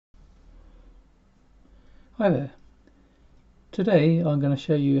Hi there. Today I'm going to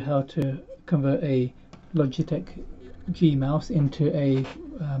show you how to convert a Logitech G mouse into a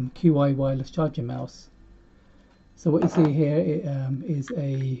QI wireless charging mouse. So what you see here is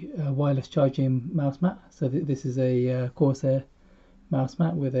a wireless charging mouse mat. So this is a Corsair mouse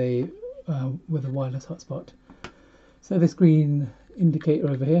mat with a wireless hotspot. So this green indicator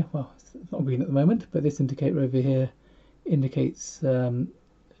over here, well, it's not green at the moment, but this indicator over here indicates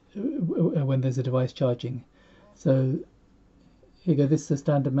when there's a device charging. So here you go, this is a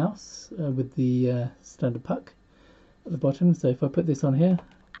standard mouse with the standard puck at the bottom. So if I put this on here,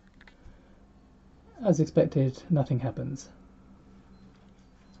 as expected, nothing happens.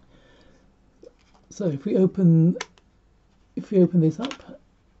 So if we open this up,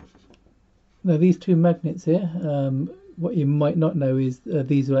 now these two magnets here, what you might not know is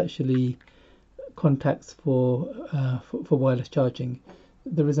these are actually contacts for wireless charging.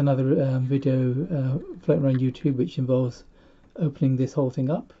 There is another video floating around YouTube which involves opening this whole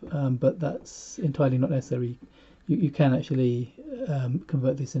thing up, but that's entirely not necessary. You can actually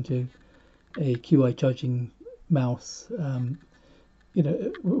convert this into a QI charging mouse,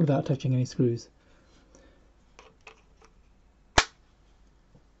 without touching any screws.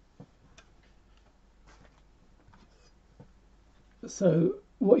 So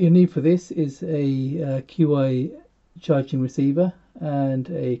what you need for this is a QI charging receiver and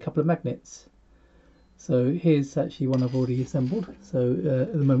a couple of magnets. So here's actually one I've already assembled. So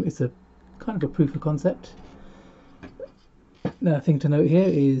at the moment it's a kind of a proof of concept. Now, a thing to note here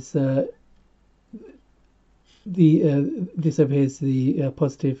is this over here is the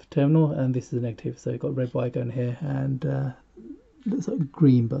positive terminal, and this is the negative. So you've got red wire going here, and looks like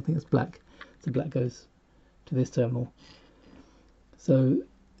green, but I think it's black. So black goes to this terminal. So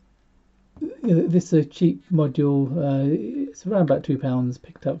this is a cheap module. It's around about £2,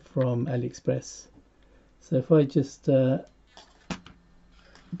 picked up from AliExpress. So if I just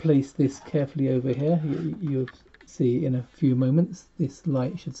place this carefully over here, you'll see in a few moments this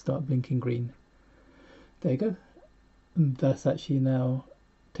light should start blinking green. There you go. And that's actually now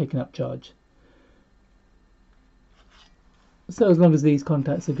taken up charge. So as long as these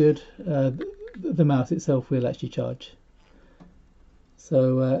contacts are good, the mouse itself will actually charge.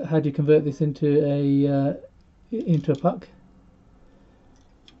 So how do you convert this into a puck?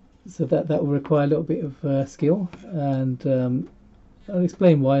 So that will require a little bit of skill, and I'll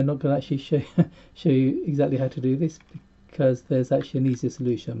explain why. I'm not going to actually show you exactly how to do this, because there's actually an easier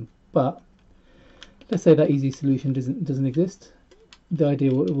solution. But let's say that easy solution doesn't exist. The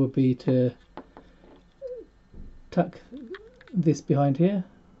idea would be to tuck this behind here,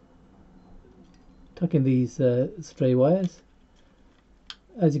 tuck in these stray wires.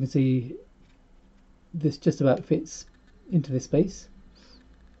 As you can see, this just about fits into this space.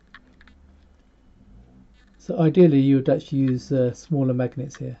 So ideally you would actually use smaller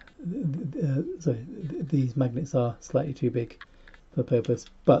magnets here. Sorry, these magnets are slightly too big for purpose,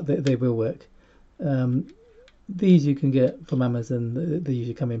 but they will work. These you can get from Amazon. They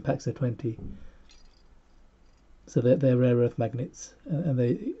usually come in packs of 20. So they're rare earth magnets, and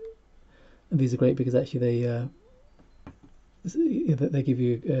these are great because actually they give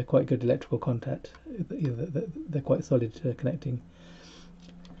you quite good electrical contact. They're quite solid connecting.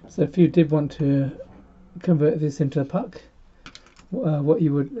 So if you did want to convert this into a puck, what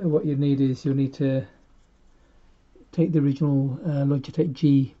you need is you'll need to take the original Logitech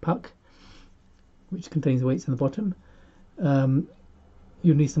G puck, which contains the weights in the bottom.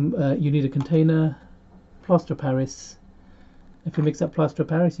 You need a container, plaster of Paris. If you mix up plaster of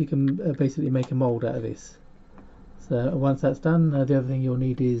Paris, you can basically make a mold out of this. So once that's done, the other thing you'll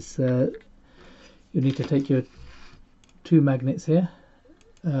need is you need to take your two magnets here,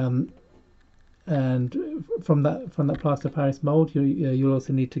 and from that plaster of Paris mold, you'll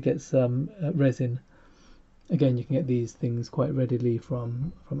also need to get some resin. Again, you can get these things quite readily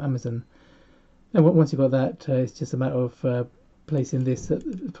from Amazon. And once you've got that, it's just a matter of placing this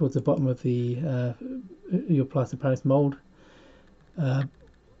towards the bottom of your plaster of Paris mold,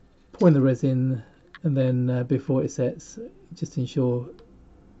 pouring the resin, and then before it sets, just ensure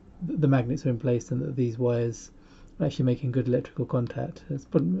the magnets are in place and that these wires are actually making good electrical contact. Let's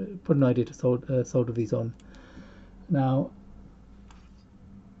put an idea to solder these on. Now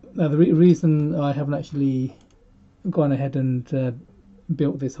the reason I haven't actually gone ahead and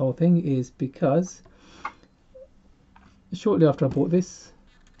built this whole thing is because shortly after I bought this,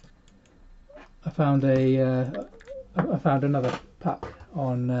 I found another pack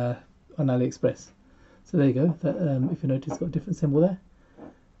on AliExpress. So there you go. That, if you notice, it's got a different symbol there,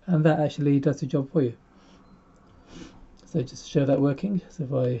 and that actually does the job for you. So just to show that working, so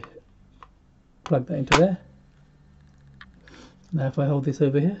if I plug that into there. Now if I hold this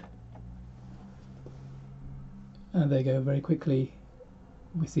over here, and there you go, very quickly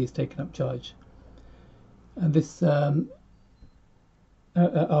we see it's taken up charge. And this I'll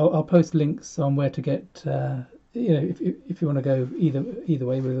post links on where to get you know, if you want to go either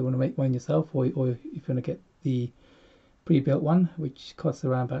way, whether you want to make one yourself or if you want to get the pre-built one, which costs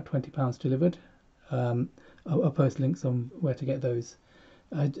around about £20 delivered. I'll post links on where to get those.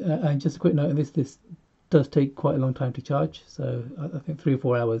 And just a quick note on this does take quite a long time to charge, so I think 3 or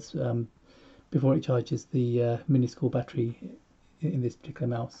 4 hours before it charges the minuscule battery in this particular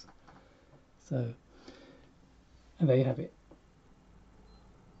mouse. So, and there you have it.